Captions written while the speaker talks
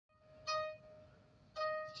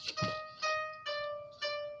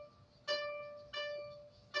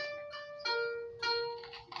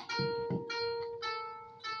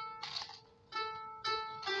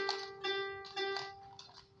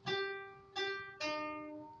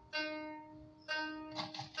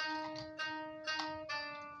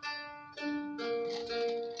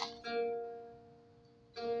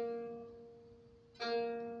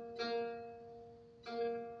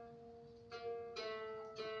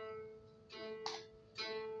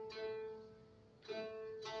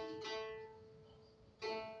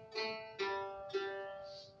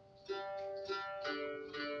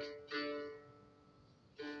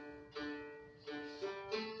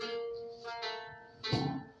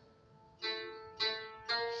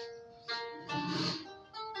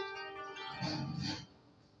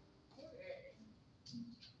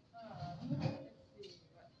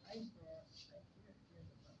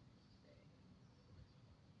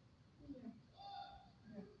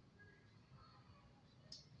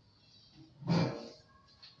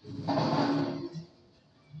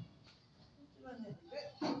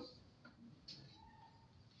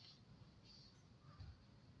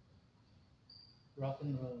Rock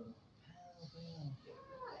and roll.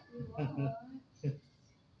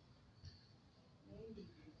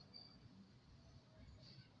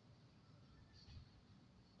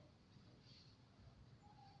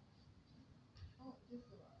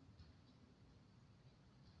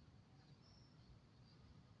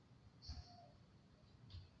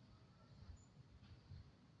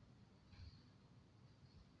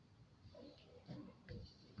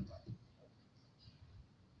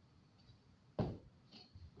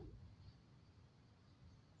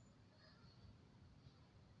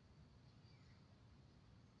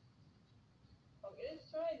 Okay,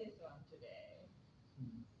 let's try this one today.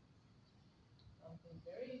 Something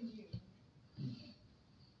very new.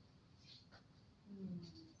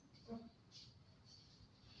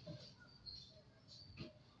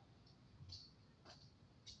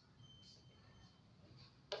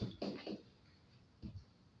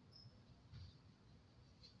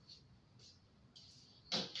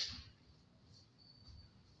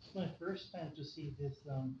 It's my first time to see this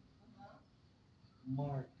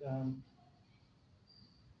mark.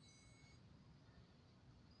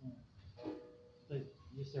 Like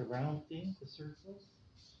just a round thing, the circles,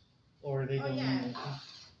 or they don't mean anything.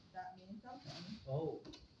 That means something. Oh,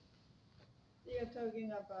 So you're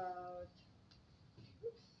talking about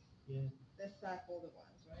yeah. the circled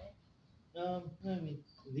ones, right? I mean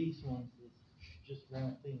these ones is just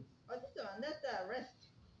round things. Oh, this one, that's a rest.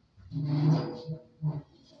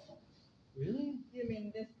 Really? You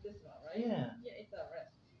mean this one, right? Yeah. Yeah, it's a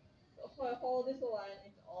rest. So for this one,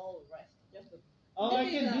 it's all rest. Just Oh, I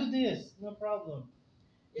this can is do this, no problem.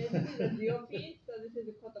 yeah, this is a zero piece. So this is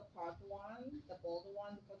the quarter part one, the bold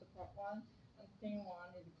one, the quarter part one, and thin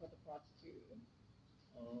one is the quarter part two.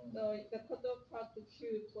 Oh. So the quarter part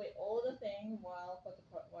two play all the thing while quarter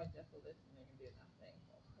part one just listening and do nothing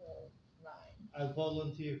for whole line. I'll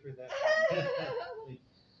volunteer for that.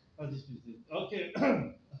 I'll just do this. Okay.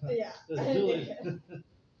 Yeah. Let's do it.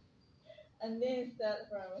 And then start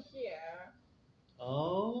from here.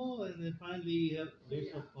 Oh, and then finally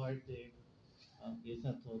there's Yeah. a part there. Okay, it's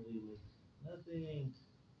not totally with nothing.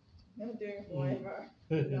 Not doing forever.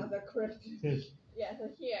 Another correct. Yeah, so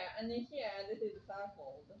here, and then here, this is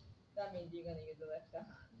circled. That means you're gonna use the left hand.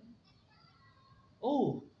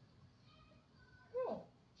 Oh, Oh.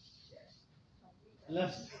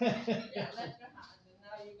 left. Yeah, left hand. And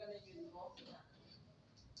now you're gonna use both hands.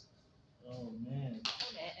 Oh man.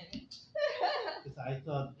 Oh man. Because I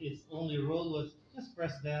thought its only role was just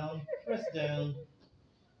press down, press down.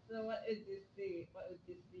 So what is this be? What would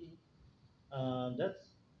this be? That's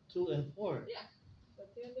 2 and 4. Yeah. So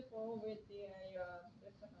 2 and 4 with the your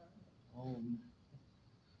left hand. Oh,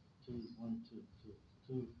 2, 1, 2, 2,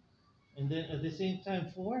 2. And then at the same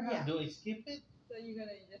time 4. How Yeah. do I skip it? So you're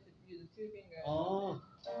gonna just use the 2 fingers. Oh.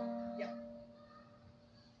 Yeah.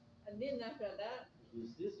 And then after that,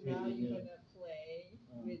 Is this now really you're new? gonna play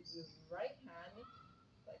with the right hand,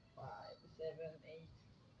 like 5, 7, 8.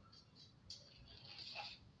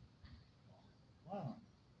 Wow.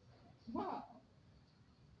 Wow.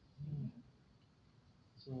 Hmm.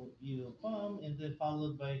 So you palm and then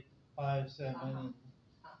followed by 5, 7. And,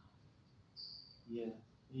 yeah.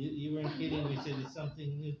 You weren't kidding. We said it's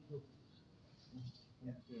something new.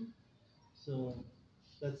 Okay. So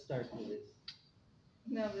let's start with this.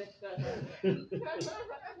 No, let's start. Okay.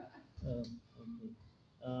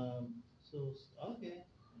 So okay.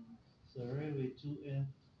 So right with 2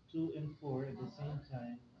 and 4 at the same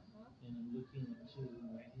time, and I'm looking at 2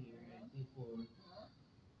 right here. I think 4.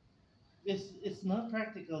 It's not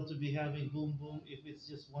practical to be having boom boom if it's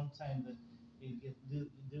just one time that you get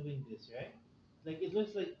doing this, right? Like it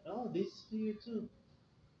looks like, oh, this here too.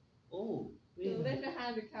 Oh, So wait a left minute.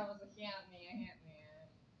 hand becomes a hand me, a hand me.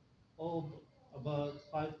 Oh, about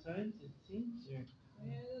 5 times it seems. Yeah,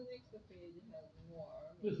 the next page has more.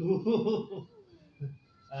 Or...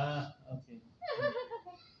 ah, okay.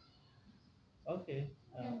 Okay.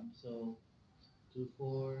 So 2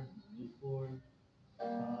 4, 2 4,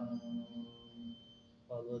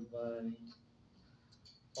 followed by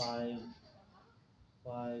 5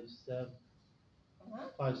 5 7, Uh-huh.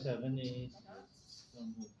 5 7 8. Uh-huh. Some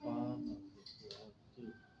more palm.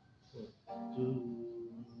 Okay, so 2,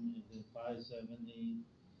 and then 5 7 8.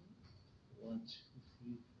 1 2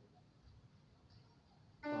 3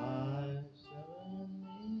 5 7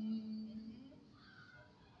 8.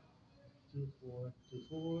 2 4 2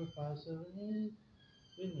 4 5 7 8.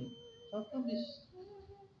 Wait a minute. How come this?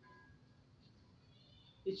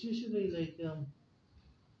 It's usually like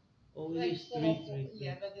oh, it Like is four, three four. three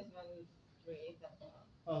Yeah, three. but this one is three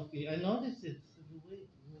somehow. Okay, I noticed it's wait,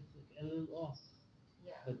 it's like a little off.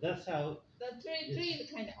 Yeah. But that's how. The three is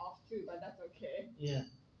kind of off too, but that's okay. Yeah.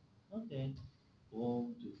 Okay.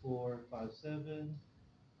 Boom, 2 4 5 7.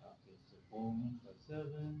 Okay, so boom 5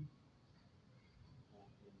 7.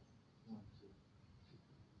 Okay. 1 2.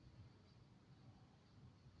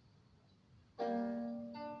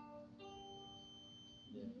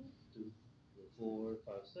 Then 2 4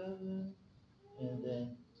 5 7. And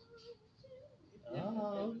then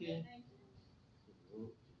okay.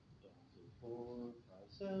 2 4 5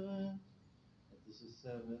 7. And this is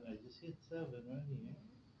 7. I just hit 7 right here.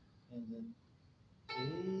 And then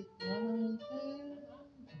 8 9 10.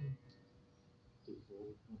 2 4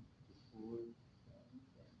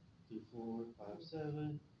 2 4 5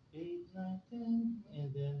 7 8 9 10.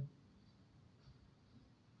 And then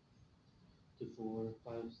 2 4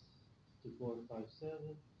 5 2 4 5 7.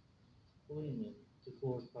 Wait a minute. 2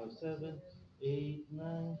 4 5 7 8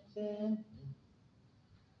 9 10.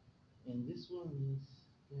 And this one is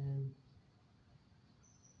then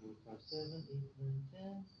 4 5 7 8 9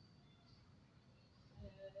 10.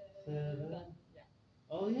 7. Yeah.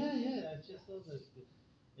 Oh yeah, yeah. I just saw that.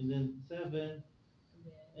 And then 7.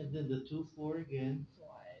 And then the 2 4 again.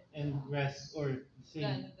 Twice. And rest or the same.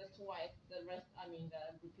 Then the twice, the rest. I mean the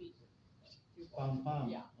repeat. Pam pam.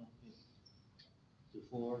 Yeah. Okay. 2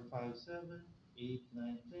 4 5 7 8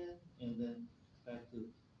 9 10. And then back to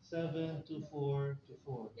 7 2 4 2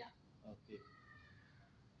 4. Yeah. Okay.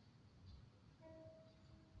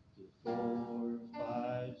 2 4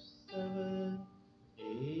 5 7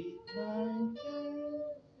 8 9 10.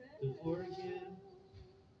 2 4 again.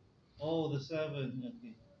 Oh, the 7.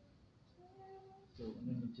 Okay. So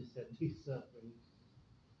let me just set these up. Right?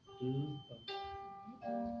 2.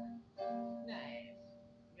 Nice.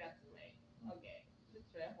 That's great. Okay. Let's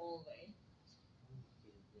try whole way.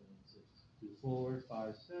 Okay, then it's 2 4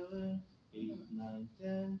 5 7 8 9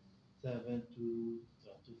 10. 7 2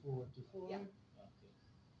 2 4 2 4. Yeah.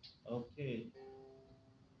 Okay. Okay.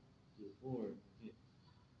 2 4. Okay.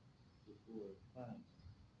 2 4 5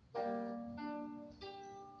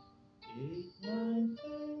 8 9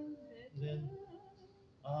 10. Then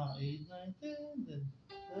 8 9 10. Then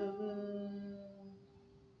 7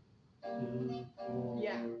 2 4.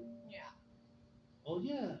 Yeah. Yeah. Oh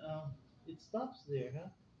yeah. It stops there, huh?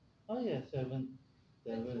 Oh yeah. 7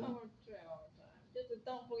 Let's 7. try one more time. Just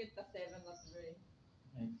don't forget the seven or three.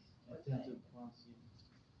 I, I tend to cross you.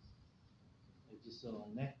 I just saw a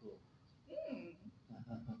necklace. Hmm.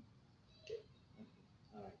 Okay.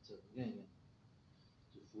 All right. So again,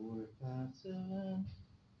 2 4 5 7.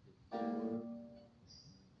 4.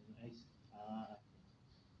 And I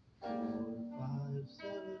 4 5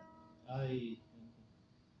 7. I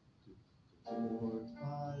 2 4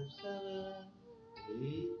 5 7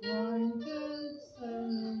 8 9 10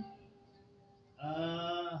 7.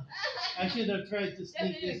 I should have tried to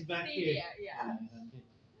sneak this back here. Yeah. Okay.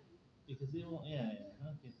 Because it won't. Yeah, yeah.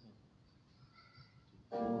 Okay. So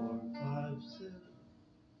 2 4 5 7.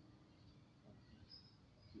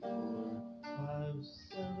 2 4 5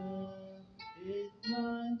 7 8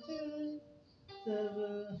 9 10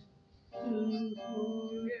 7 2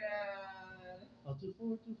 4. Good. Oh, 2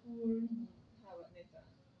 4 2 4. How about this one?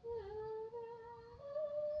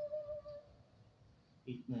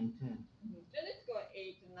 8 9 10. So let's go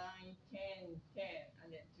 8, 9, 10, 10,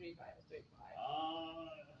 and then 3, 5, 3, 5.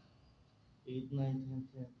 8 9 10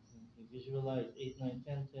 10. Okay, visualize 8 9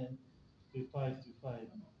 10 10. 3 5 3 5.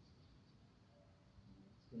 It's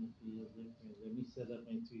gonna feel different. Let me set up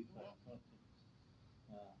my 3 5. Okay.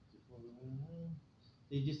 2 4.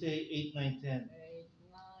 Did you say 8 9 10? 8,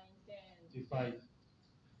 9, 10. three Yeah. five.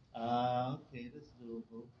 Okay, that's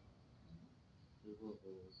doable. Doable.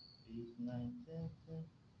 8, 9, 10, 10.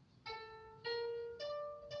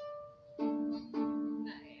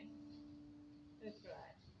 Nice. That's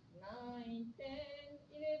right. 9, 10,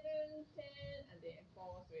 11, 10, and then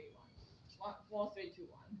 4, 3, 1. 4, 3, 2,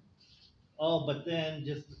 1. Oh, but then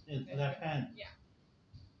just it's That's left right. hand. Yeah.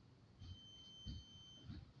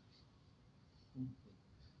 Okay.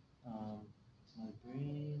 Um, my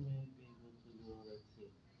brain may be able to go, let's see,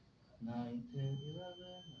 9, 10,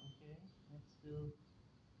 11. Okay, let's do.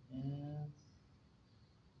 And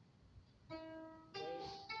Wait.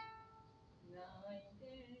 9, 10,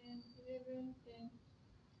 11, 10.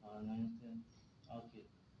 9, 10. Okay,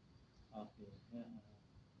 okay. Yeah,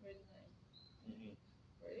 Where's 9? yeah, yeah.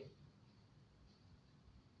 Ready?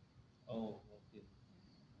 Oh, okay.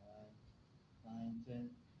 9, 10,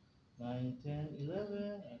 9, 10,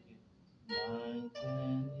 11. Okay. 9,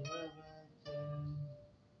 10, 11, 10.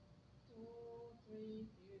 4, 3,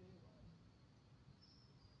 2,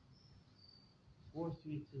 4,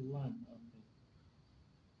 3, 2, 1. Okay.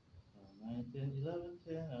 9, 10, 11,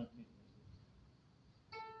 10. Okay.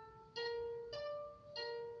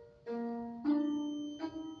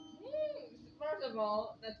 1. First of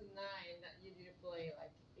all, that's a 9 that you did play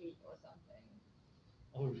like 8 or something.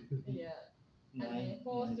 Oh, really? Yeah. And 9, then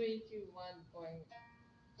 4, 9. 3, 2, 1 going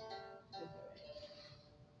this way.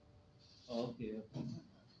 Okay, okay.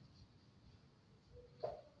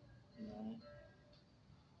 9,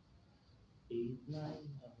 8, 9.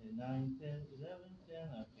 Okay. 9, 10, 11, 10.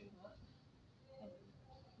 Okay. Huh? Okay.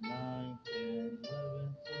 9, 10,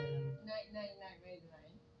 11, 10. 9, 9, 9, where's 9?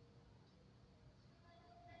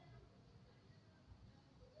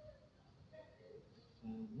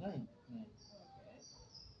 9, 9. Okay.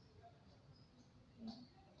 Yeah.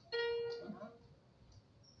 Uh-huh.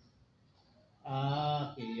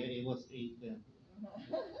 Ah, okay, yeah, it was 8 then.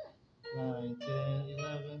 Uh-huh. 9, 10,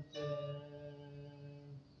 11, 10.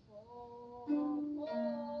 4,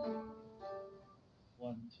 4.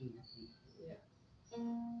 1, 2, 3, 4. Yeah.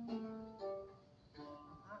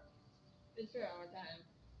 Uh-huh. Let's try our time.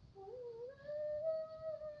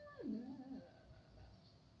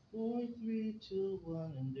 4, 3, 2,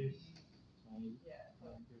 1, and there's five, Yeah, so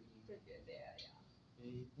 5, pretty good there, yeah.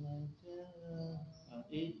 8, 9,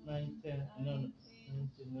 10. 8, 9, 10. No, no. 9,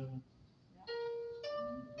 10, 11. Yeah.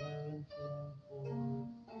 11, 10, 4.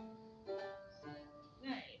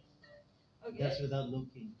 Nice. Okay. That's without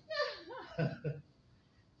looking.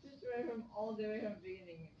 Just right from all the way from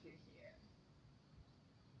beginning to here.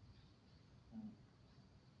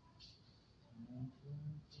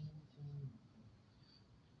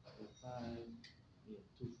 5, yeah,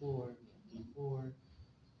 2, 4, yeah, 2, 4,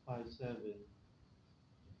 5, 7,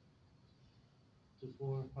 2,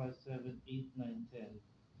 4, 5, 7, 8, 9, 10, and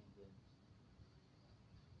then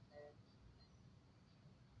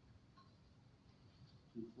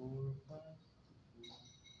 2, 4, 5, 2, 4.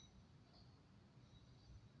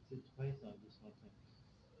 Is it twice? No, just one time.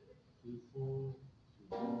 2, 4, 2,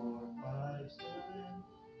 4, 5, 7,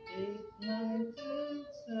 8, 9, 10,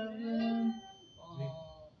 7.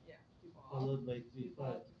 Yeah, 2, 4. Followed by 2, 3, 4,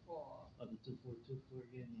 5. 2, 4. Oh, the 2, 4, 2, 4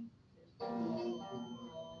 again. Yes, 2, 2, 4.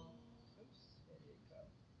 4, Oops, there you go.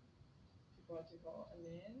 2, 4, 2, 4, and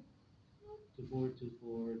then 2, 4, 2,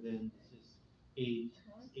 4. Then this is 8,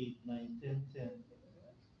 uh-huh. 8, 9, 10, 10.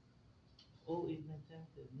 Oh, 8, 9, 10,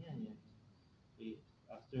 10. Yeah, yeah. 8.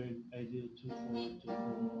 After I do 2, 4, 2,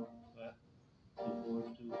 4. But 2, 4,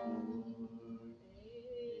 2, 4.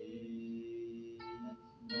 8, 9,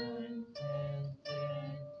 10, 10.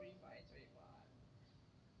 3, 5, 3, 5.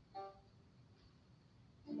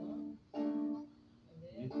 And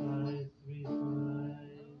 3, then 5, 3, 5. 9,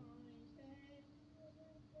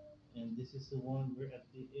 10, And this is the one where at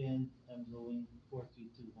the end I'm going 4, 3,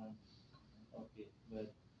 2, 1. Okay,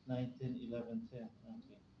 but 9, 10, 11, 10.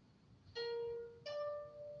 Okay.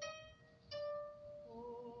 4.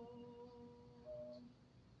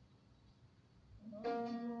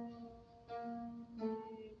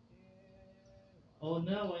 Oh,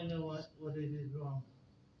 now I know what I did wrong.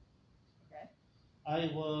 Okay.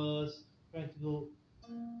 I was trying to go.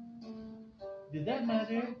 Did Yeah, that that's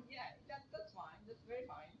matter? fine. Yeah, that's fine. That's very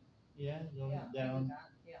fine. Yeah, going Yeah, I do down.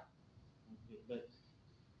 that. Yeah. Okay, but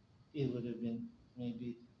it would have been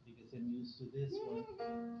maybe because I'm used to this one.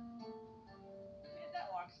 Yeah, that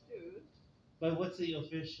works too. But what's the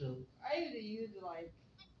official? I usually use like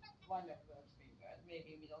one of those fingers,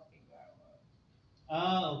 maybe middle finger or.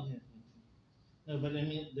 Ah, okay. No, but I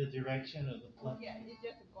mean the direction of the pluck. Yeah, it's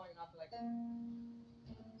just going up like. Ah,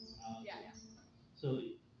 Yeah, okay. yeah. So,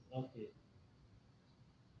 okay.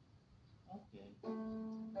 Okay.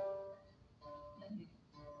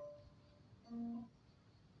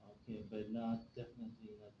 but not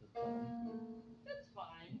definitely not the thumb. That's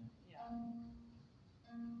fine. Yeah.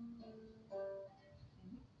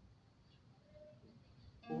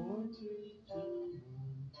 Four, three, two, Mhm.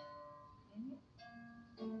 one.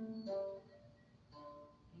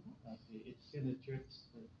 Okay, it kind of tricks.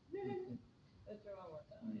 But Let's try one more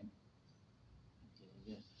mm, time. okay,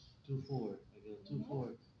 again. 2 4. I go two Mhm.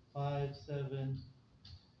 four, 5 7.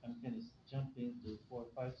 I'm kind of jumping to 4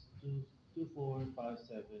 5 2 2 4 5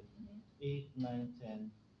 7 Mhm. 8 9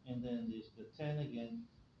 10, and then there's the 10 again.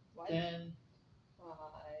 What? 10.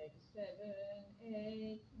 5, 7,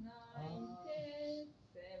 8, 9, Ah, 10,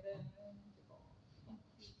 7.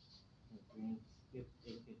 okay. Okay,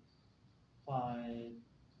 skip. Okay. 5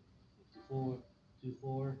 4 2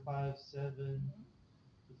 4 5 7 Mhm.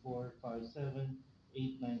 2 4 5 7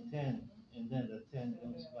 8 9 10, and then the 10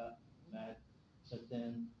 comes back, but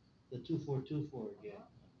then the 2 4 2 4 again. Uh-huh.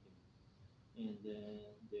 Okay. And then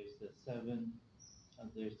there's the 7,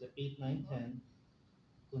 there's the 8 9 Uh-huh. 10.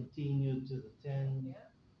 Continue to the 10, Yeah.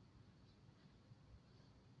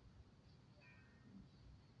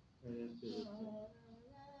 right after the 10.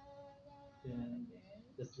 La, 10, again.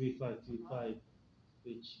 the 3 5 3 Uh-huh. 5,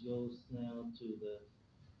 which goes now to the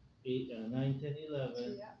 8 9 10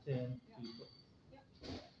 11 Yeah. 10 Yeah. 3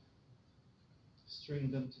 Yeah.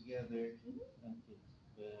 string them together. Mhm. Okay,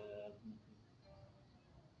 but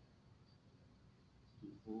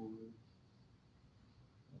 2 4.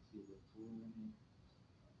 Let's see the 4.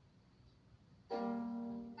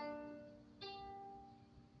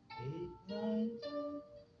 8 9 10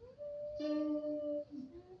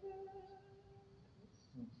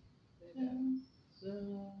 Seven. 10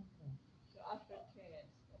 7. So after 10,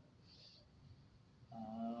 stop. Ah,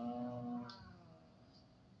 Ah.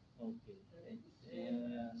 okay. So it's Yeah.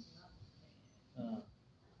 7, not 10.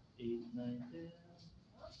 8 9 10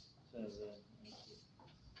 Uh-huh. 7. Okay.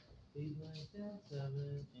 8 9 10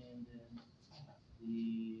 7, and then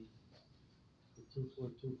the the 2 4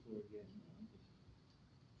 2 4 again. Mhm. Okay.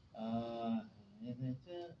 Uh, 8 9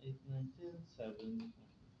 10 8 9 10 7.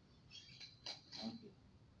 Okay.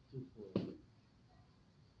 2 4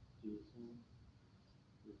 2 4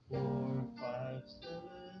 2 4 5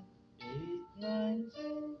 7 8 9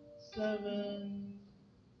 10 7.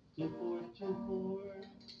 2 4 2 4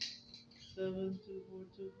 7 2 4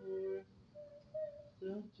 2 4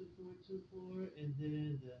 7 2 4 2 4, and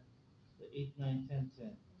then the 8 9 10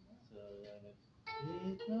 10. So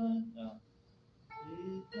 8 9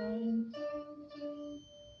 8 9 10 10.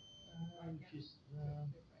 Okay. Just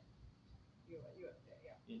Different. You are there,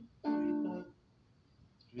 yeah. yeah, 3 5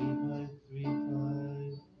 3 5 3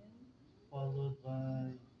 5, followed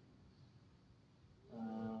by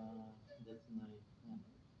that's 9.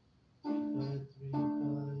 3 5 3 5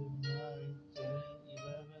 9 10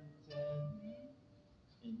 11 10, Mhm.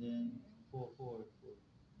 and then Okay. 4 4 4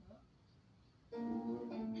 Uh-huh. 4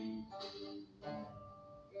 3 2 1.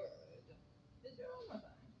 Good. Let's do one more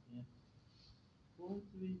time. Yeah. 4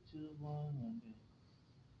 3 2 1. Okay.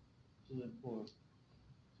 2 and 4.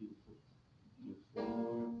 2 4 2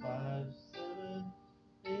 4 5 7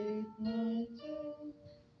 8 9 10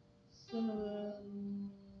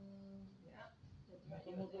 7. Yeah. That's right.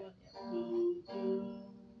 Come You on, are come there. on. Yeah. 2 2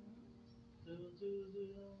 Mhm. 2 2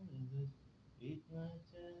 2, and then 8 9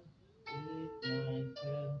 10 8 9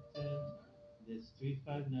 10 10. Uh-huh. That's 3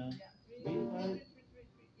 5 now. Yeah. 3, 3 3, 5. 3, 3, 3,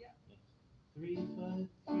 3. Yeah. 3 5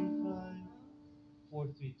 3 5 Uh-huh. 4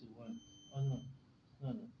 3 2 1. Oh no. No,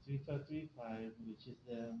 no. 3 5 3 5, which is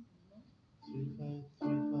the Mhm. 3 5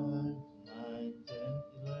 3 5 9 10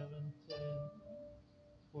 11 10 Mhm.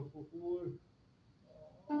 4 4 4.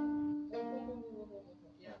 Oh. Four, four, four, four, four, four, four,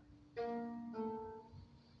 four. Yeah.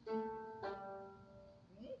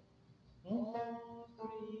 Hmm? Oh. 4,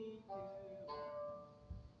 3, 2, 1.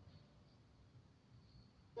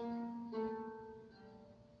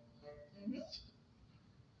 Mm-hmm.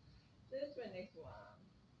 So let's try next one.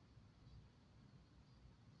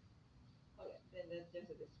 Okay, then that's just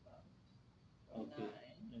this one. From Okay.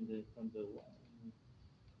 9. And then from the one.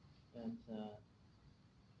 That's okay.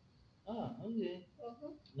 Uh-huh.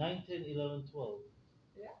 9 10 11 12.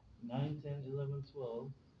 Yeah. 9 10 11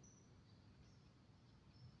 12.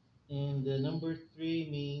 And the number 3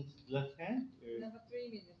 means left hand or Number 3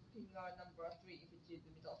 means finger number 3, which is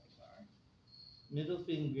the middle finger. middle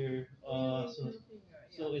finger. Middle finger,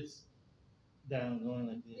 So yeah. it's down, going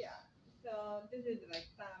like this. Yeah. So this is like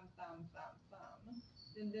thumb, thumb, thumb, thumb.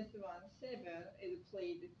 Then this one, 7, is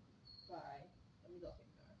played by the middle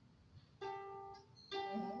finger.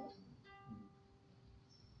 Mm-hmm. Mm.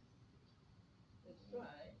 Let's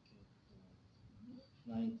try. Okay.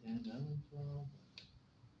 Mm-hmm. 9 10 11 12.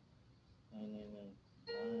 9 9 9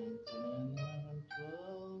 9 10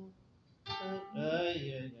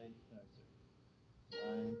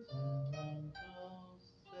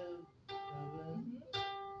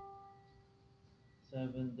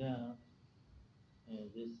 7 down, and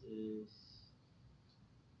this is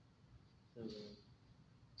 7,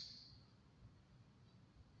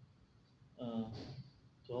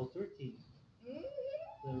 12, 13.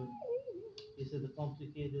 So you said the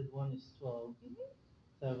complicated one is 12,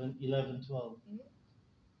 7, 11, 12.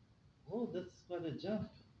 Oh, that's quite a jump.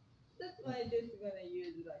 That's why this is gonna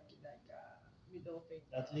use like middle finger.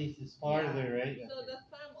 At least it's farther, right? So the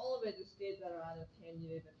thumb always stays around 10,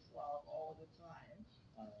 11, 12 all the time.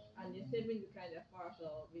 And the 7 is kind of far,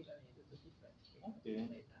 so we're gonna use a different finger Okay.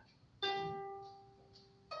 later.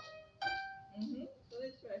 So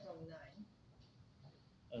let's try from 9.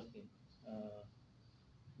 Okay.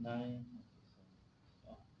 9.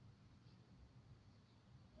 Oh,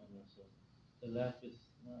 no, so the left is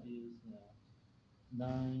not used now.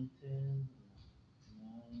 9, 10,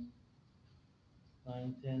 9,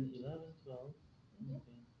 9, 10, 11, 12.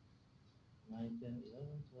 Okay. 9, 10,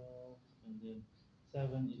 11, 12. And then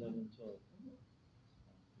 7, 11, 12.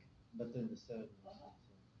 But then the 7.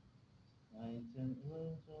 9, 10,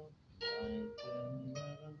 11, 12. 9, 10,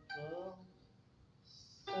 11, 12.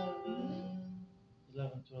 7,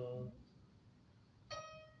 11, 12.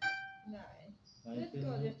 9. 9, Let's 10, go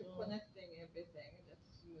 11, just 12. connecting everything just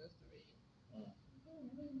smoothly.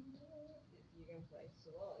 You can play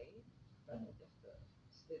slowly, but just a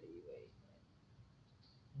steady way, right?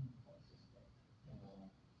 Consistent.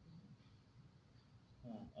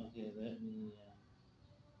 Okay, let me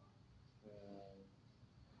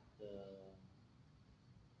the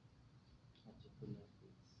how to connect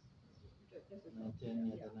this. Just a 9, 10,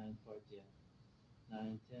 yeah, the 9 part, yeah.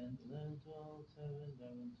 9, 10, 11, 12, 7,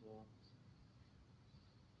 11, 12.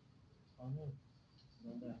 Oh no,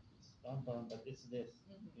 not that. It's down, but it's this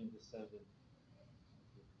in the 7.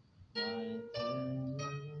 Okay. 9, 10,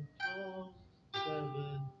 11, 12,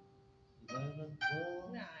 7, 11,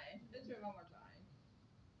 12. 9. Let's try one more time.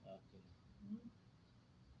 Okay.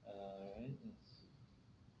 Alright, let's see.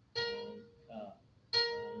 9,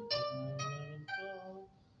 10, 11, 12,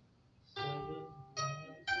 7,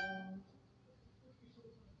 11,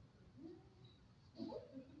 12.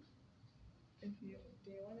 If you do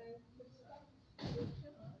you wanna put stuff? You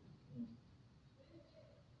can.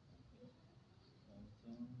 9,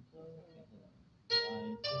 10, 12,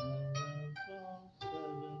 9, 10, 11, 12, 7,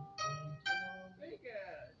 11, 12. Very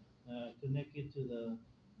good. Connect it to the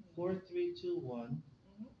 4, 3, 2, 1.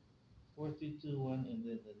 4, 3, 2, 1, and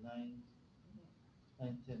then the 9,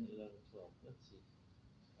 9, 10, 11, 12. Let's see.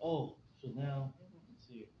 Oh, so now, let's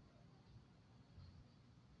see.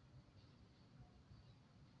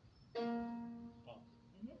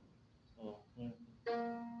 Oh,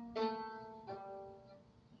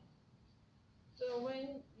 So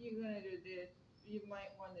when you're gonna do this, you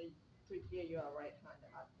might want to prepare your right hand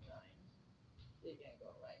at 9. So you can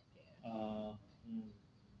go right there.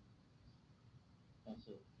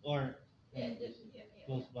 Also, or Yeah,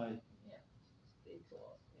 close by. Yeah, stay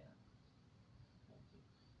close. Yeah. Okay.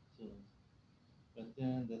 So, but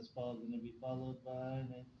then that's going to be followed by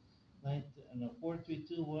 9, no, 4, 3,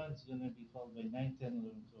 2, 1 is going to be followed by 9, 10,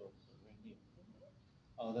 11, 12. So right here.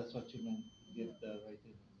 Oh, that's what you meant. Get the right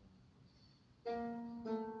in.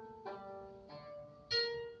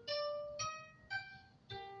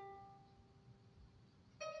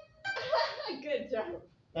 Good job.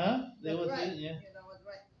 Huh? That was right. it, yeah. Yeah, that was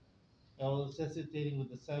right. I was hesitating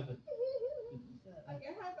with the 7.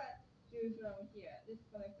 Okay, how about do from here? Let's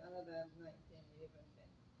connect another 9, 10, 11,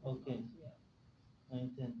 10. Okay. Yeah.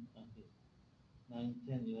 9, 10. Okay. 9,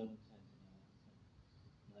 10, 11,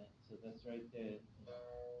 10. So that's right there.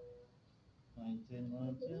 9, 10,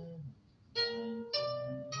 11, 10. 9, 10,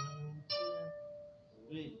 11, 10.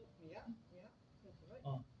 Wait. Yeah, that's right.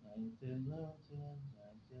 Oh, 9, 10, 11, 10.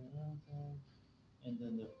 9, 10, 11, 10. And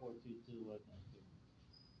then the 4, 3, 2, 1. Okay.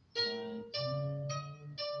 9, 10,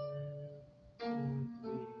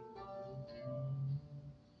 11, 10.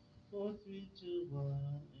 4, 3, 2, 1. 4, 3, 2, 1.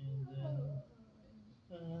 And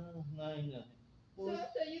then 9. So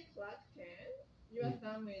after you clap 10, your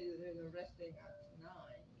thumb is resting at 9.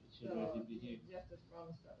 Should so already be here. Just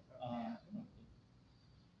from start from there. Okay.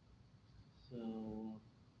 So,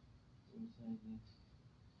 what was I again?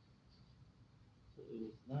 So it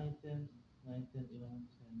was 9, 10, 9, 10, 11,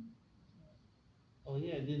 10. Oh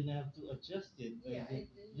yeah, I didn't have to adjust it. Yeah, it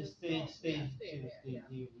just stay stayed there,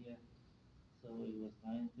 here, yeah. So it was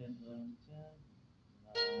 9, 10, 11,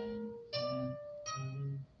 10. 9, 10,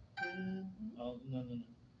 11, 10. Oh, no. 9,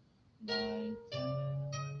 10, 11, 10.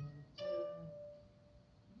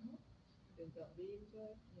 Then don't leave the,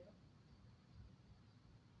 yeah.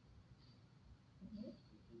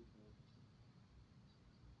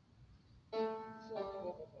 So,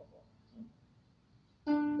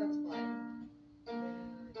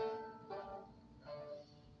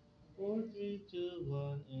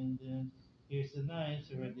 it's the ninth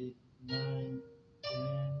already. 9, 10,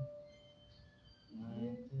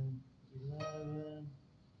 9, 10, 11.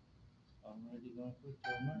 I'm already going for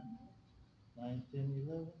 12. 9, 10,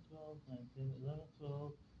 11, 12, 9, 10, 11,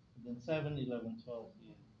 12, and then 7, 11, 12.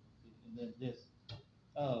 Yeah. And then this.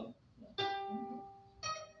 Oh, no.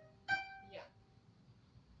 Yeah.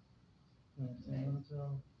 9, 10, 11,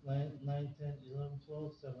 12, 9, 9, 10, 11,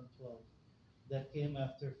 12, 7, 12. That came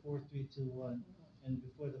after 4, 3, 2, 1. And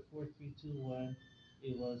before the 4, 3, 2, 1,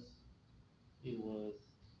 it was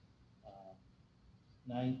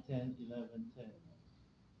 9, 10, 11, 10.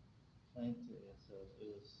 9, 10, yeah, so it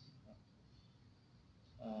was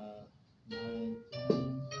 9, 10,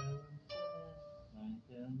 11, 10, 9,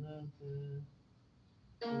 10, 11, 10,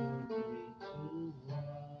 4, 3, 2, 1,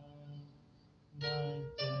 9,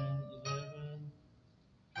 10, 11,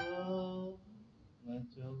 12, 9,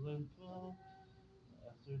 12, 11, 12,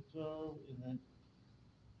 after 12, and then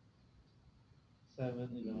 7,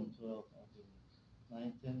 11, 12, okay,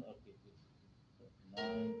 9, 10, okay, good. So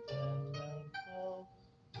 9, 10, 11,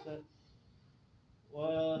 12,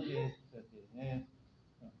 well, okay, okay, yeah.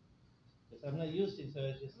 Because I'm not using, so I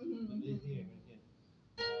just leave here, okay.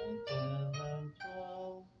 9, 10, 11,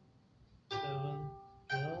 12, 7,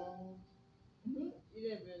 12.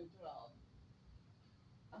 11, 12.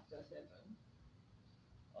 After 7.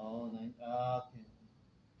 Oh, 9, okay.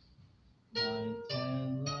 9,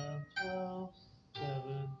 10, 11, 12,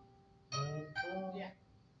 7, 11, 12. Yeah.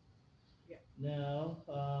 Yeah. Now,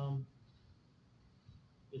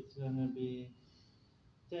 it's gonna be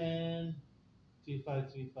 10, 3,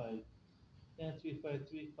 5, 3, 5. 10, 3, 5,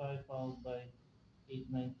 3, 5, followed by 8,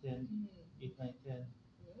 9, 10. 8, 9, 10.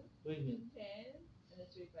 Wait a minute. 10, and then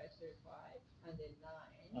 3, 5, 3, 5, and then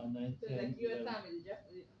 9. 9, So 10, like your 11. time is just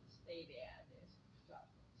stay there and then start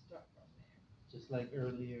from there. Just like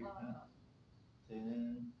earlier, Uh-huh.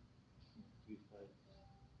 10, 3, 5,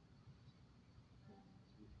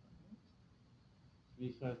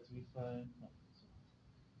 3, 5, 3, 5. No, so,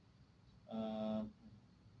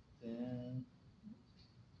 10,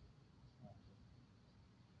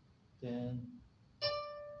 10, 10, 4,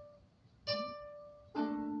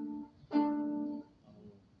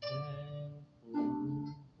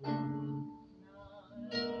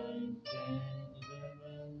 9, 10,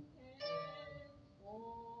 11, 10,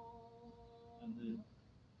 and then 9.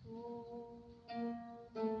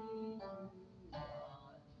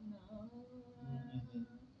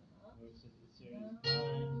 Where's it? It's here.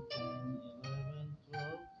 9, 10, 11,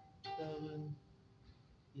 12, 7,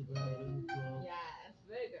 11, 12. Yes,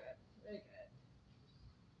 very good, very good.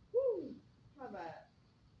 Woo! How about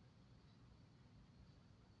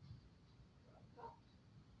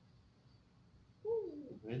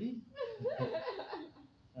Woo! Ready?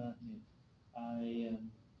 I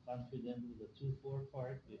am confident with the 2-4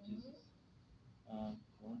 part, which is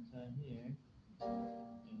one time here,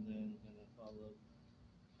 and then gonna follow.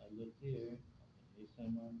 I look here. Okay, if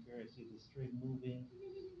I'm marker, I see the string moving.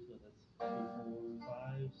 So that's 2, 4,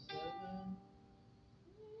 5, 7,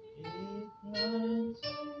 8, 9,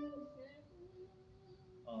 10.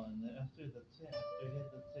 Oh, and then after the 10, after I hit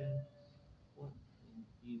the 10, what?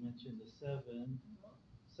 You mentioned the 7.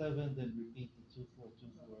 7, then repeat the 2, 4, 2,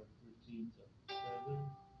 4 routine. So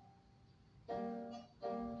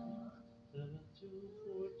 7, 2,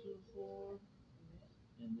 4, 2, 4,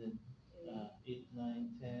 and then 8, 9,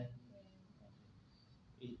 10. Okay.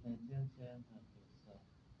 8, 9, 10, 10. Okay, so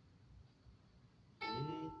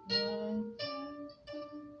 8, 9, 10,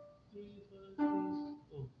 3, 5, 3.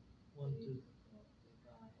 Oh, 1, 2. 3, 5, 3,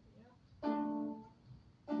 5.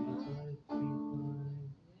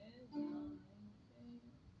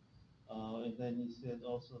 And then he said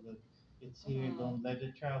also that it's here, don't let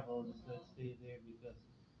it travel, just let it stay there because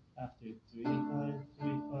after 3, 5,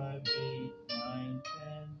 3, 5, 8, 9,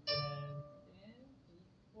 10, 10,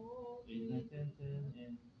 8, 9, 10, 10,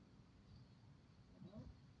 and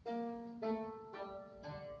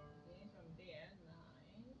From there,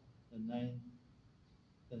 9. the 9,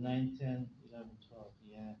 the 9, 10, 11, 12,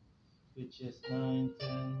 yeah, which is 9, 10,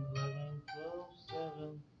 11, 12,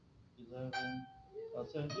 7, 11,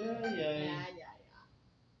 7, yeah, yeah.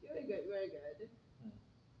 Very good, very good. Hmm.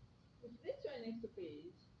 Let's try next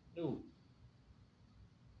page. Oh,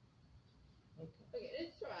 okay. Okay,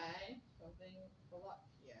 let's try something a lot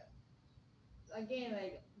here. Again,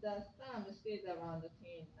 like the thumb stays around the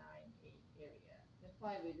 10, 9, 8 area. The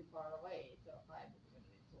 5 is far away, so 5 is going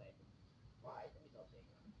to be like right the middle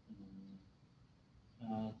finger.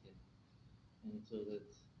 Okay. And so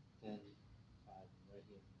that's 10, 5 right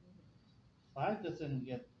here. 5 doesn't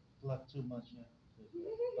get plucked too much, yeah.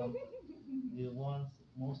 The ones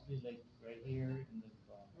mostly like right here and then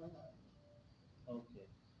 5. Okay.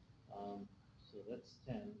 So that's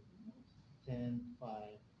 10. Mhm. 10,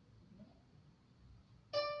 5.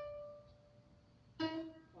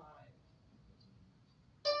 Five.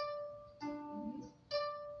 Mhm.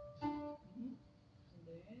 Mhm. And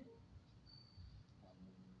then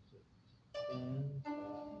So 10, 5.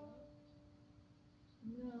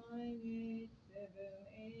 nine, eight, seven,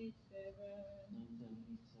 eight, seven. 9, 7,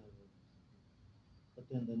 8, 7. But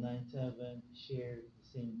then the 9, 7 share the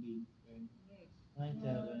same beat, right? Mhm. 9, Nine,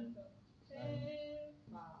 7, so 9, 10,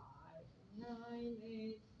 5, 9,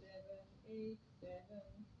 8, 7, 8,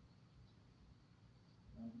 7.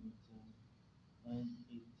 9, 8, 7. 9,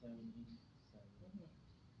 8, 7, 8, 7. Mhm.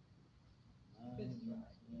 9, Let's 8,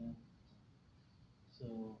 try. yeah.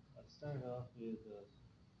 So I start off with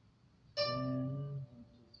 10, 1,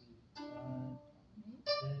 2, 3, 5, Mhm.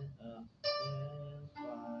 10, 10,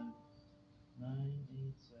 5, 9,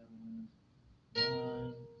 8, 7,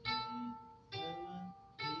 9, 8, 7,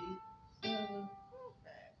 8, 7,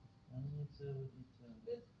 Perfect. 9, 8, 7, 8, 7.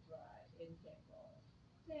 Let's try in tempo.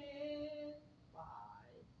 10,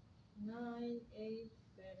 5, 9, 8,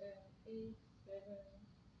 7, 8, 7.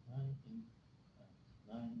 9, 8,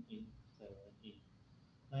 9, 8, 7, 8.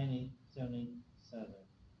 9, 8, 7, 8, 7.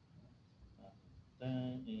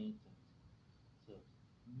 9, 8, so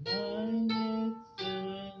 9, 8,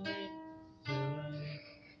 7, 8, 7,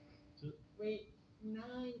 2. Wait,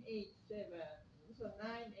 9, 8, 7. So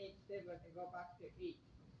 9, 8, 7, and go back to 8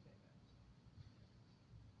 from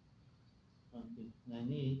 7. Okay,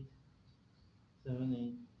 9, 8, 7,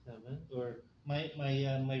 8, 7. Or my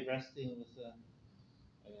resting was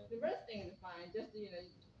The rest thing is fine. Just,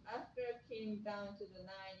 after it came down to the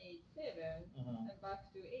 9, 8, 7, uh-huh. and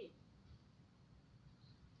back to 8.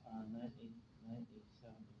 9, 8, 9, 8,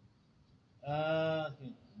 7, 8.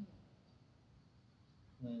 Okay. Mhm.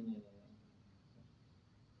 9,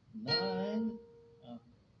 9, 9.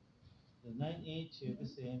 The 9, 8 share the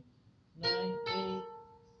Mhm. same. 9, 8,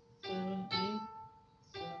 7, 8,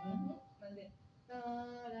 7. Mhm. And then da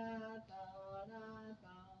da da da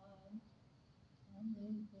da.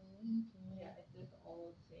 Yeah, it's just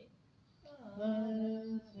all the same. Da, da,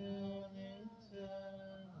 9, da, 7, da, 8, da.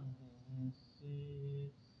 7,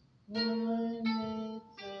 6. 9, 8,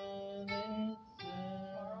 7, 8, 7.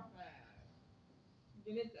 Perfect.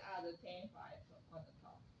 You need to add a 10 5 on the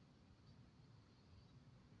top.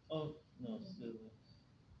 Oh, no, Mhm. still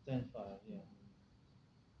 10, 5, yeah. Mhm.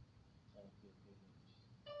 Okay, okay, okay.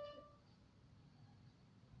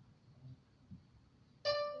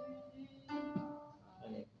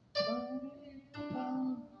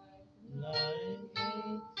 9,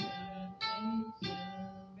 8, 7, 8,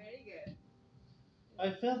 7. Very good.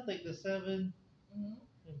 I felt like the 7,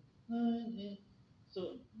 Mm-hmm. 9, 8.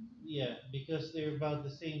 So, yeah, because they're about the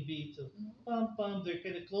same beat. So, Mm-hmm. pum pum, they're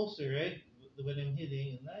kind of closer, right? When I'm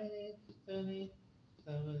hitting 9, 8, 7, 8,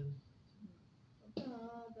 7. Da,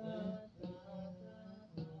 da, da, da,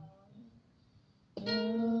 da.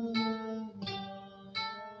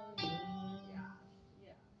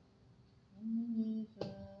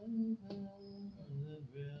 Yes,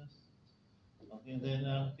 yes. Okay, and then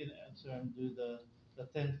can answer and do the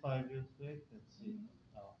 10 5 real quick. Let's see.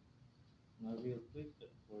 Mm-hmm. Oh, not real quick, but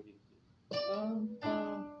 42.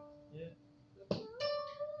 Yeah.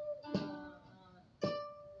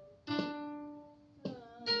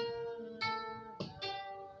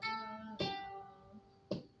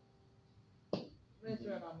 Let's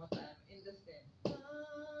try one more time in the same. Da,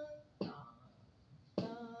 da,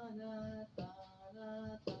 da, da,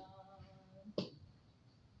 da, da,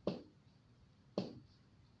 da.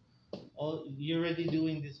 Oh, you're already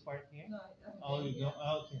doing this part here? No, Oh, you go. yeah.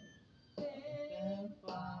 Oh, okay. 10, 10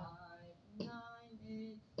 5. 5, 9,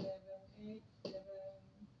 8, 7, 8, 7.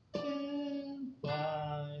 10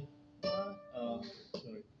 5. Oh,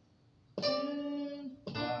 sorry. 10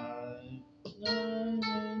 5. 9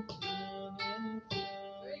 8 7 8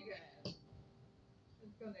 Very 7. good.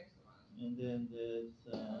 Let's go next one. And then that's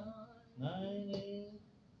 9, 9 8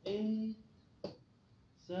 8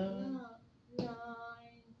 7. 9,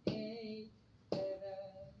 8,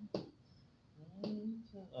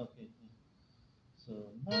 7. Okay. So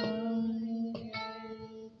 9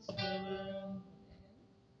 8 7.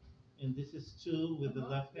 And this is 2 with the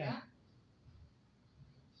left hand. Yeah.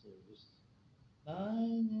 So just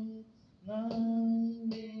 9 8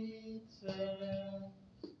 9 8 7.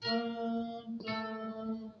 Bum,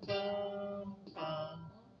 bum, bum, bum.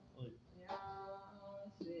 Oh, Yeah,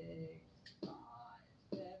 6, 5,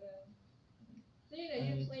 7. So you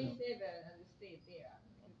 9 8 play 7. 7 and stay there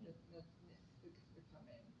because Okay. that's next because we come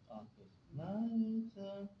in. Okay. 9 8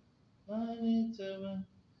 7. 9 8 7.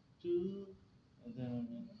 2. And then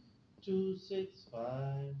Mhm.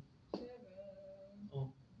 265. 7.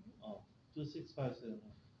 Oh, oh, 2657.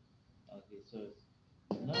 Okay, so it's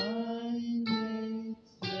 9872.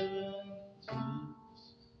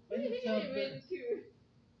 Why did it sound Maybe bad? 2.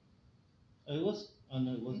 It was, oh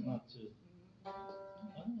no, it was not two. Oh,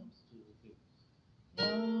 no, it was two, okay.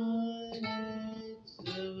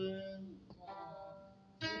 987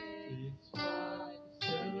 6, 5, 7.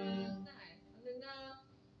 657. Nice. And then now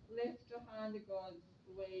left hand goes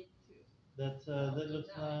way 2. That looks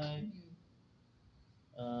like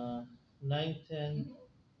Mhm. 910.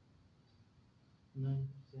 Mhm.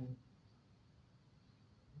 910.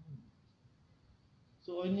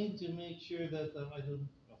 So I need to make sure that I don't,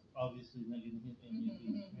 obviously not gonna hit any of these,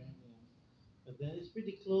 Mhm. right? Yeah. But then it's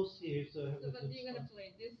pretty close here, so I have So, a but good you're gonna spot.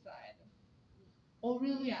 play this side. Oh,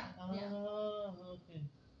 really? Yeah, yeah. Ah, okay,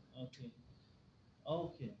 okay,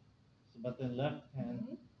 okay. So, but then left hand,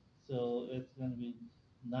 Mhm. so it's gonna be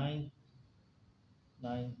nine,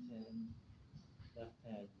 910. Left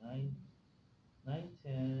hand, Mhm.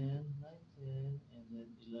 910, and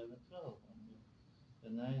then 11, 12. Okay. The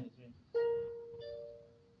nine is right.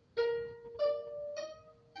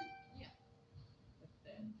 Yeah, that's it.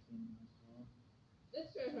 19 as well.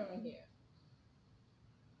 Let's try from here.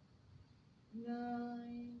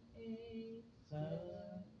 9, 8, 7,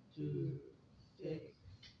 7, 2, 2, 6,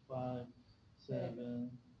 6, 5, 7,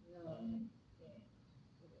 7, 9, 9, 10,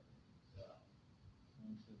 11, 12.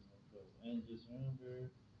 9, 7, 12. And just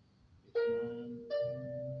remember, it's 9,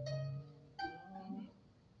 10, 12. Mhm.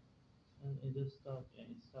 And it just stops, yeah,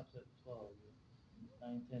 it stops at 12. Yeah.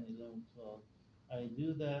 9, 10, 11, 12. I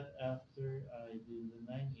do that after I do the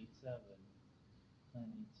 987.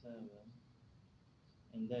 987.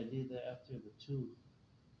 And I did that after the 2.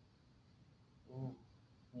 Oh,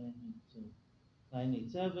 982.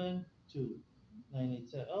 987, 2.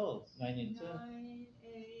 987, oh, 987, 9,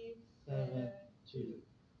 8, 7, 7, 2. 2,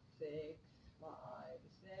 6, 5,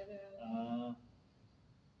 7.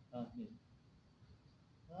 Okay.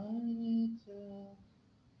 987,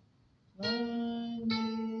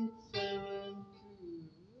 987.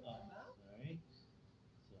 2. Oh, Uh-huh. sorry.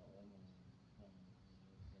 So,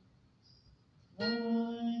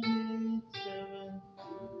 987,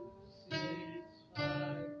 6,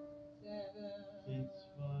 5, 7.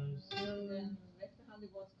 657. Then left hand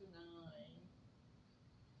goes to 9.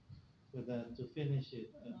 For that to finish it.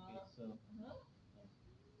 Okay, Uh-huh. so. Uh-huh. Oh.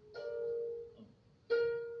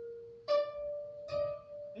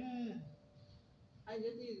 Yeah. I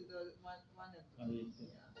just use the one and Oh, two. yes, yes.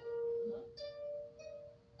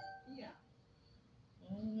 Yeah.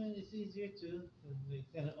 Uh-huh. Yeah. It's easier too. It's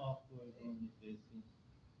kind of awkward when you face it.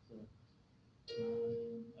 So, 9,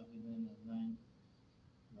 okay, then 9,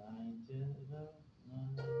 9, 10, 11,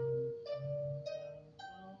 9, 10, 11, 12.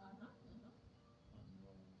 Uh-huh. Uh-huh. Oh,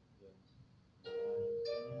 no, good. 9,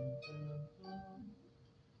 10, 11, 12. Mhm.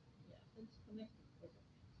 Yeah, it's connected perfect.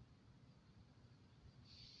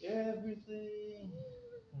 Everything.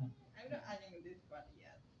 Huh. I'm not adding this part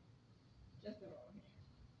yet. Just the roll here.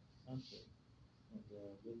 Okay. And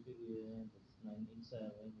look again, that's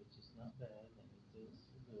 987, which is not bad. 982 is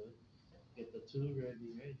good. Get the 2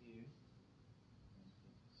 ready right here.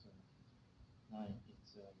 Okay, so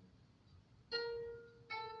 987.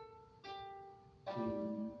 2,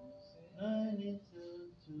 Okay.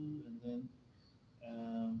 987, 2, and then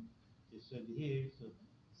it's ready here. So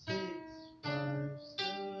 6, 5,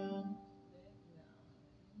 7. Then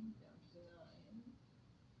 9. Jump to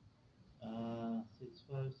 9. 6,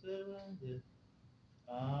 5, 7. Then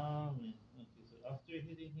man. Okay, so after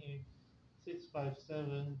hitting here, 6, 5,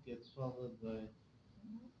 7 gets followed by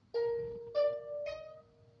Mhm.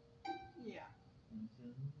 Yeah. 9,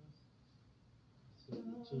 7. So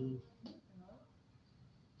the 2, Uh-huh.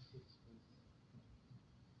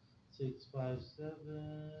 6, 5,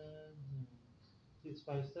 7.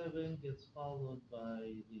 657 gets followed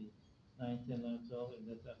by the 9, 10, 11, 12, and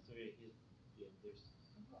that's after I hit. Yeah, there's.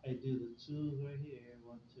 I do the 2 right here.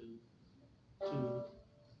 1, 2, 2,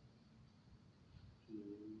 2,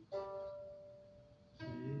 6,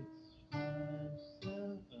 5,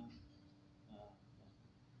 7. Uh,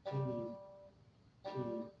 2,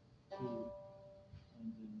 2, 2, and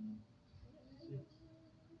then 6,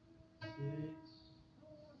 6,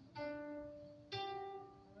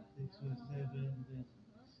 6, 5, 7, then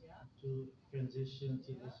Yeah. to transition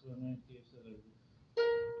to Yeah. this one right here. So like 10,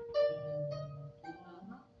 12.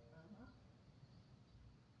 Uh-huh. Uh-huh.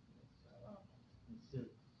 That's so long.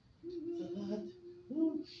 It's a lot.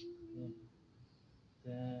 Woo. Yeah.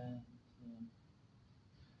 10, yeah.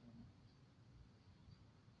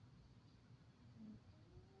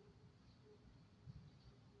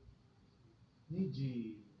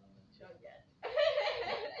 Niji.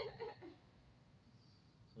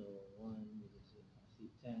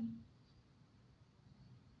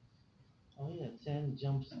 10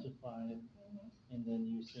 jumps to 5, and then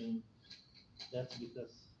you're saying that's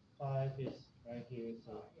because 5 is right here,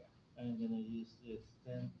 so Oh, yeah. I'm gonna use this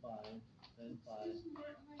 10 5, 10 5.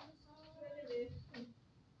 What it is.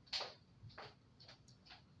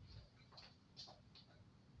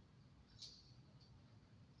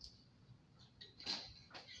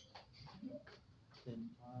 10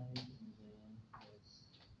 5, and then that's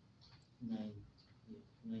 9, yeah,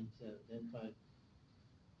 9 7, 10 5,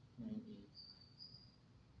 9 8.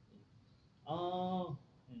 Oh,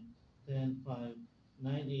 okay. 10 5,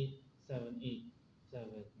 9 8 7 8 7,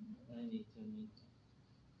 9 8 7 8.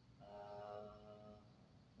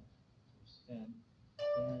 Here's 10,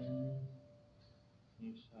 10,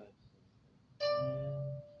 here's 5, 10,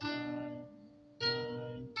 5,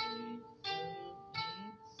 9 8 7 8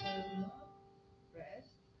 7.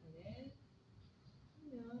 Rest, and then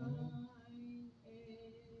 9,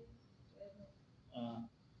 8, 7.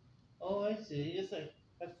 Oh, I see. It's like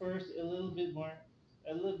at first a little bit more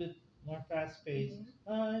fast paced.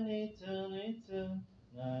 9 8 7 8 7,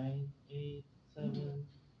 9 8 7.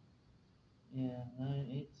 Yeah, 9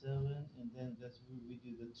 8 7, and then that's where we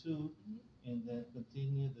do the 2, and then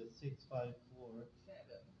continue the 6 5 4. 7.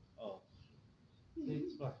 Oh,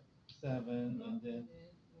 6 5 7, and then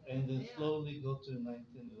Yeah. slowly go to 9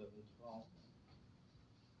 10 11 12.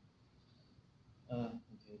 Okay.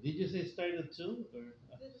 Did you say start at 2 or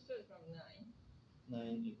This is started from 9.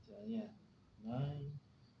 9 8 10? Yeah, 9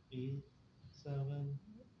 8 7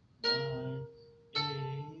 9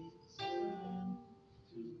 8 7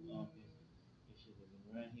 2. Okay, it should have been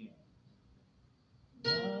right here.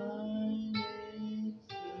 9 8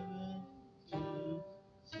 7 2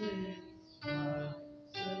 6 5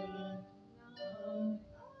 7 9. 1.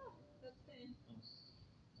 That's 10.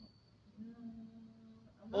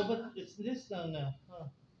 Oh, but it's this now. Huh.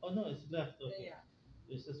 Oh no, it's left. Okay. Yeah.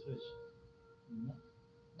 There's a switch.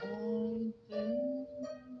 9 10.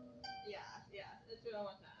 Yeah, yeah. Let's do it one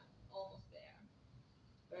more time. Almost there.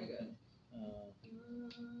 Very good.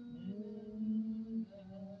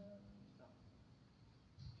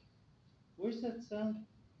 Where's that sound?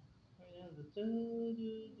 Right now, the do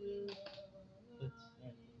do do. That's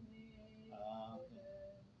right.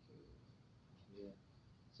 Okay. Yeah.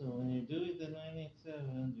 So when you're doing the 9 8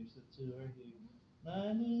 7, there's a 2 right here.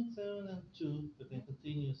 9 8 7 and 2, but then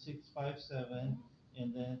continue 6 5 7,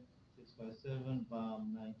 and then 6 5 7,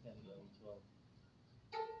 bomb 9 10 11 12.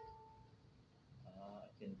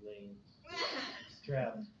 I can blame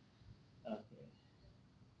strap. Okay.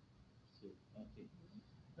 So, okay.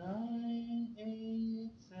 9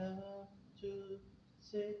 8 7 2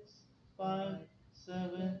 6 5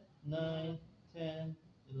 7 9 10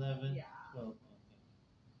 11 Yeah. 12. Okay.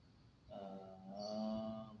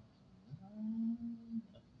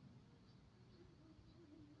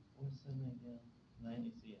 What's the name again? 9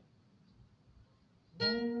 is here.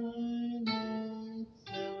 9 8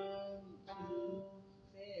 7 2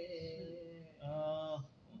 6.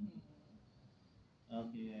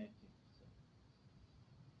 Okay, okay. So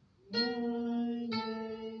 9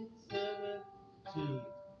 8 7 2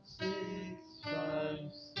 6 5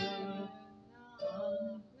 7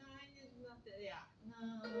 1. 9 is not there. Yeah.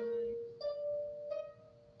 9.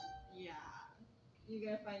 Yeah. You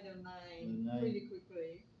gotta find the 9 The 9. pretty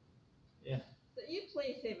quickly. Yeah. So you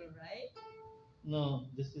play 7, right? No,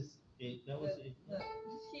 this is 8. That was 8. No,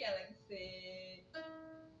 just here like 6.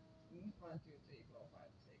 1 2 3 4 5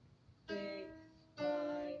 6. 6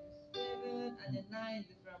 5 7, and then 9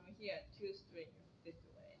 is from here. 2 strings this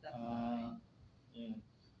way. That's 9. Yeah.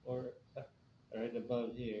 Or right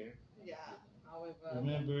above here. Yeah. However.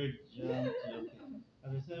 Remember, jump to, okay.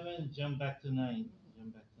 After 7, jump back to 9.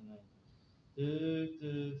 Jump back to 9. 2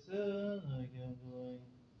 2 7. Okay, I'm going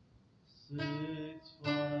 6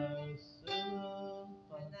 5 7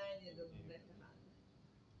 5. And 9 is on the left hand.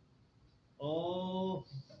 Oh,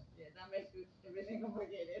 Yeah, that makes everything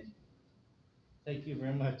complicated. thank you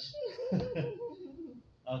very much.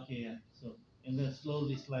 Okay, yeah. So, and then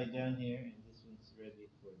slowly slide down here, and this one's ready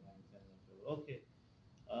for 9 10 and 12. Okay.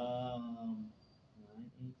 9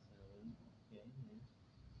 8 7. Okay, and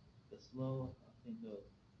the slow, I think goes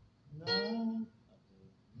 9. Okay.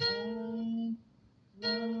 9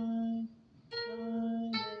 9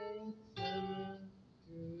 9 8 7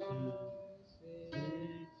 2 6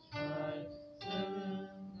 5 7.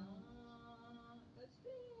 That's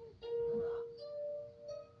it.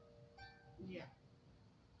 Yeah.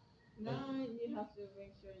 9, you have to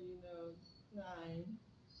make sure you know 9.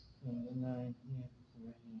 And the 9, yeah,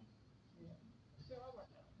 right here. Yeah. So one more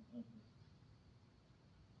time. Okay.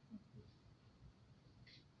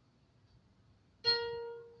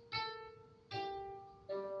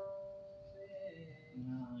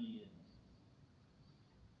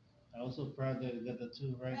 Also proud that I got the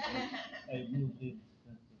two right. I moved it.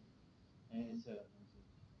 Okay. And it's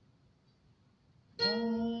 9,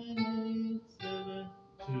 8, 7,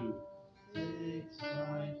 2, 6,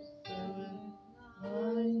 5, 7,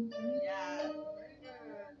 9, 10. Yes, very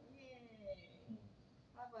good. Yay.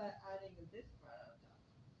 How about adding this part on top?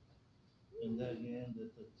 And then again,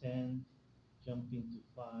 that's a 10, jumping to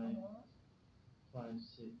 5, Uh-huh. 5,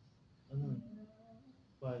 6. Oh, no,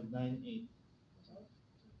 5, 9, 8.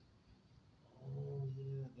 Oh,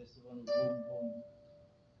 yeah, that's the one. Boom, boom.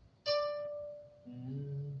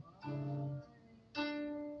 And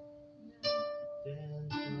 10,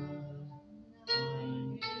 9,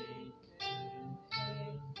 8,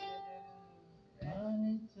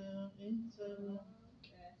 7, 8, 7.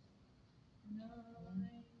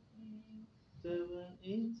 7,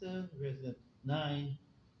 8, 7. Where's that? 9,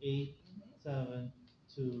 8, 7,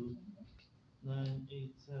 2, 9,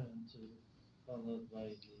 8, 7, 2. Followed by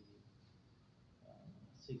the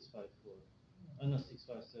 6, 5, 4. Oh, no, 6,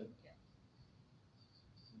 5, 7.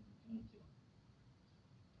 Okay.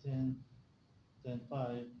 10, 10,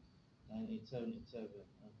 5, 9, 8, 7, 8, 7.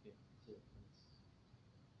 Okay. So it's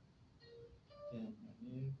 10 right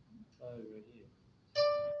here, 5 right here.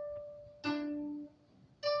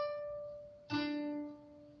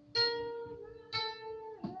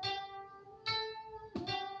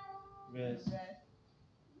 Rest.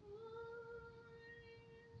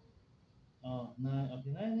 Oh, 9. Okay,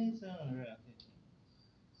 9, 8, 7. Right. Okay.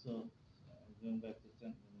 So, going back to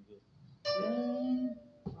 10. Let me go. 10,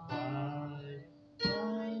 5,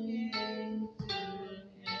 9, 8, 7,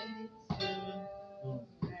 8, 7. Boom.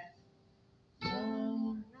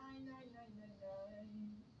 9, 9,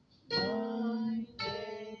 8,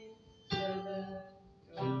 7,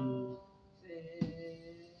 2, 6,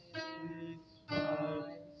 5,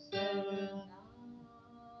 7,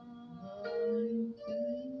 9,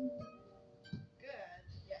 10. Good.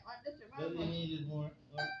 Yeah, that's your But we needed more.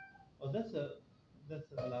 Oh, that's a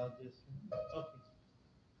loudest. Okay.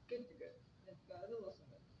 Good to good. Let's go a little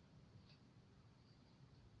smoother.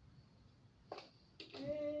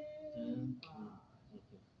 And,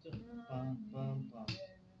 okay. So, bum, bum, bum.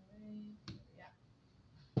 Yeah.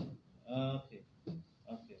 Okay.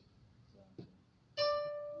 Okay. So,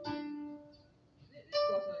 This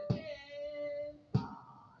goes like 10, 5,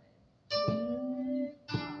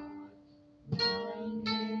 9,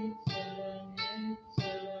 8, 7, 8,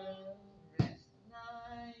 7. rest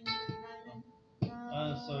 9, 9,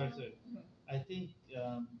 9. Sorry. I think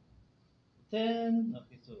 10.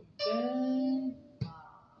 Okay, so 10, 5,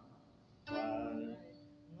 9,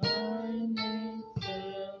 8,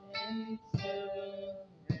 7, 8, 7.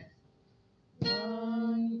 Rest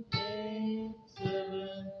 9, 8,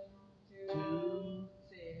 7, 2,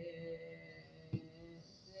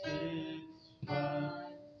 6, 5,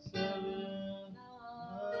 7,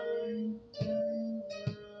 9, 10.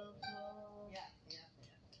 Yeah.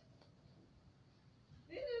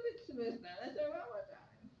 A little bit smooth now. Let's do one more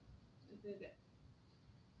time. Let's do that.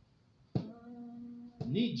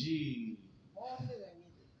 Niji. More smooth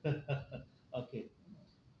than me. Okay.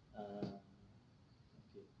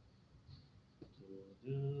 Okay.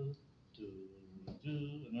 Do, do, do.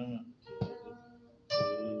 No. Do,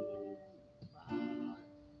 10, 5,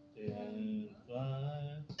 10,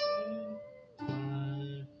 5,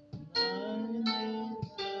 9, 8, 7, 9, 8,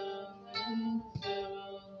 7, 2,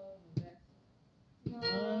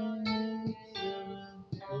 9,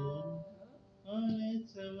 8,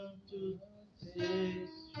 7, 2,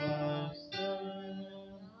 6, 5, 7,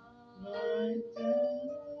 9, 10.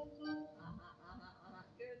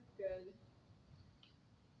 Good.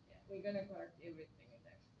 Yeah, we're gonna correct everything in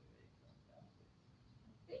next week.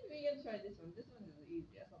 Maybe we can try this one. This one is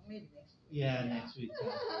easier, so maybe next week. Yeah, next week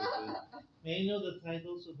sounds very good. May I know the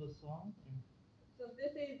titles of the song? So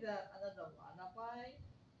this is another lullaby.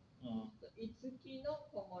 Oh, So Itsuki no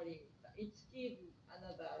Komori. Itsuki is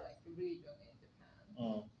another like region in Japan.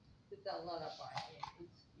 oh. It's a lullaby in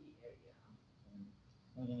Itsuki area.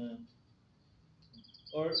 Uh,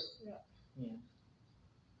 or Yeah. yeah,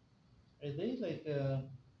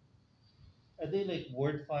 are they like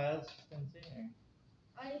Word files? Sensei, or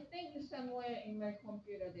I think somewhere in my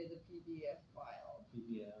computer there's a PDF file.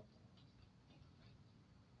 PDF?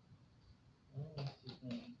 Oh, let's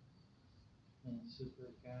see.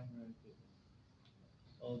 Super camera.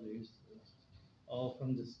 Oh, there's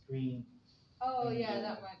from the screen. Oh And, yeah,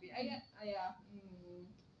 that might be. I get. Yeah.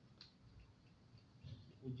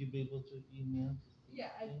 Would you be able to email?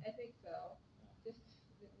 Yeah, I think so. Just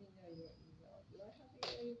let me know your email. Do I have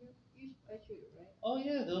your email? I should, right? Oh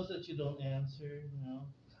yeah, those that you don't answer,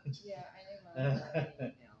 Yeah, I never have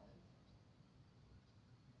emails.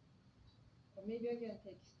 maybe I can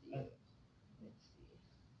text you. Uh, Let's see.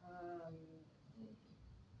 Um,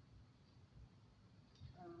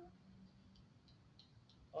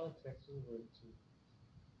 oh, text will work too.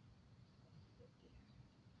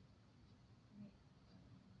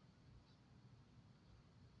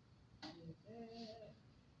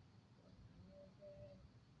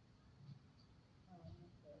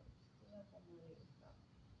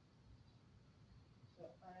 So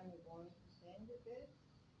I am going to send this to your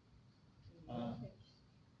Uh, text.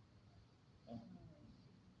 uh.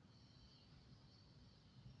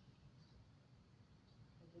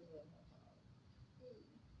 I just don't know how.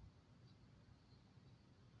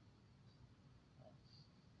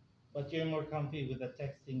 But you're more comfy with the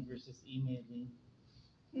texting versus emailing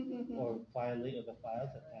or filing of the files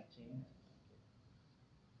attaching.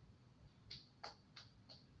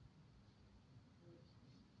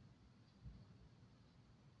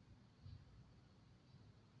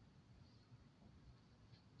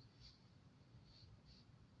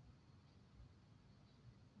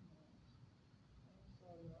 I'm so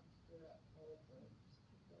not good at all those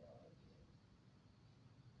technology.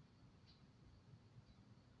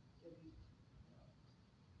 Delete. No.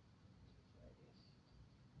 Try this.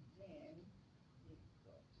 Then you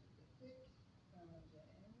go to the text and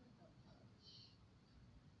then attach.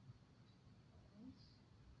 Once.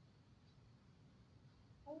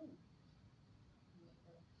 Oh. Yeah,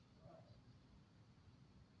 that's right.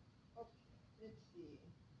 Okay, let's see.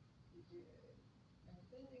 Did you? I'm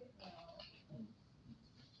sending it now.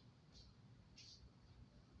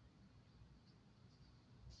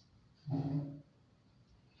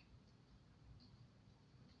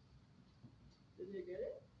 Did you get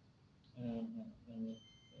it?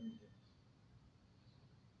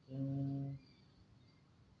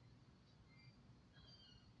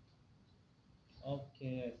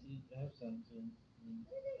 Okay, I see. I have something. I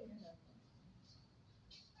think you have something.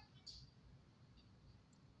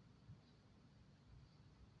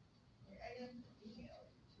 I can email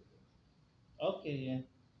you too. Okay, yeah.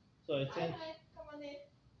 So I Hi, hi, come on in.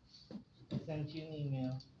 sent you an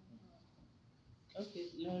email. Okay,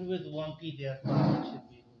 even with one PDF file, it should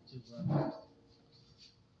be able to run. I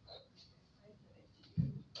sent it to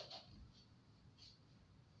you.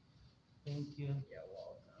 Thank you. You're